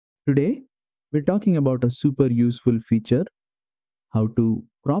Today, we're talking about a super useful feature, how to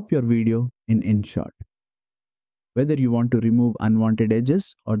crop your video in InShot. Whether you want to remove unwanted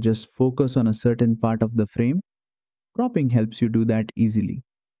edges or just focus on a certain part of the frame, cropping helps you do that easily.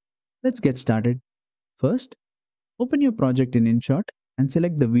 Let's get started. First, open your project in InShot and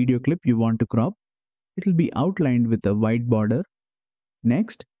select the video clip you want to crop. It will be outlined with a white border.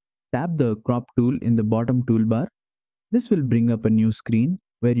 Next, tap the crop tool in the bottom toolbar. This will bring up a new screen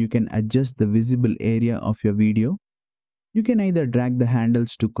where you can adjust the visible area of your video. You can either drag the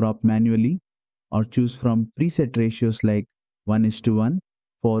handles to crop manually or choose from preset ratios like 1:1,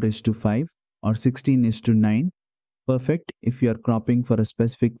 4:5, or 16:9, perfect if you are cropping for a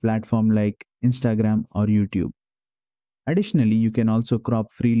specific platform like Instagram or YouTube. Additionally, you can also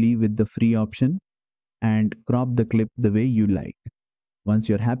crop freely with the free option and crop the clip the way you like. Once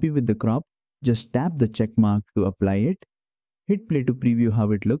you're happy with the crop, just tap the check mark to apply it, hit play to preview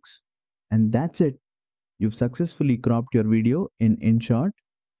how it looks, and that's it. You've successfully cropped your video in InShot.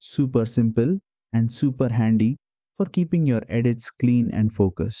 Super simple and super handy for keeping your edits clean and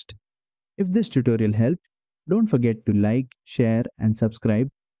focused. If this tutorial helped, don't forget to like, share, and subscribe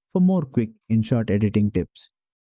for more quick InShot editing tips.